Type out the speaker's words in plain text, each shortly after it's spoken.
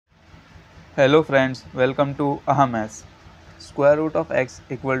Hello friends, welcome to Ahamas. Square root of x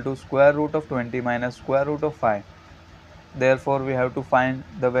equal to square root of 20 minus square root of 5. Therefore, we have to find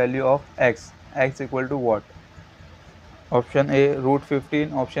the value of x. X equal to what? Option A root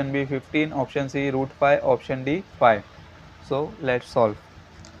 15, option B 15, option C root 5, option D 5. So, let's solve.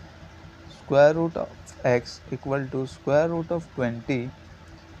 Square root of x equal to square root of 20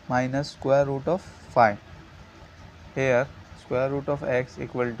 minus square root of 5. Here, square root of x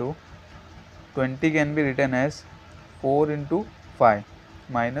equal to 20 can be written as 4 into 5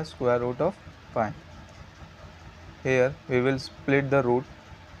 minus square root of 5. Here we will split the root,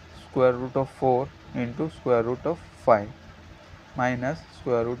 square root of 4 into square root of 5 minus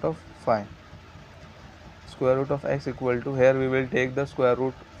square root of 5. Square root of x equal to, here we will take the square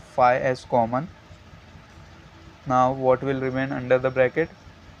root 5 as common. Now what will remain under the bracket?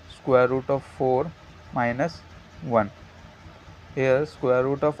 Square root of 4 minus 1. Here square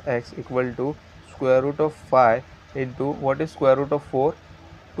root of x equal to square root of 5 into, what is square root of 4?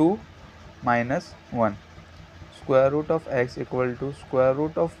 2 minus 1. Square root of x equal to square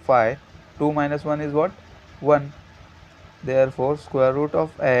root of 5. 2 minus 1 is what? 1. Therefore, square root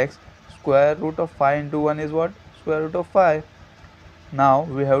of x, square root of 5 into 1 is what? Square root of 5. Now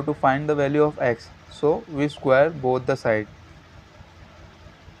we have to find the value of x. So we square both the sides.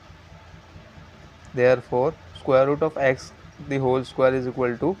 Therefore, square root of x the whole square is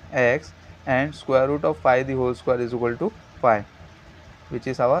equal to x, and square root of 5 the whole square is equal to 5, which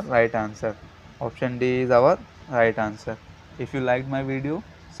is our right answer. Option D is our right answer. If you liked my video,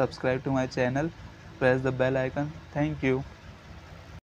 subscribe to my channel, press the bell icon. Thank you.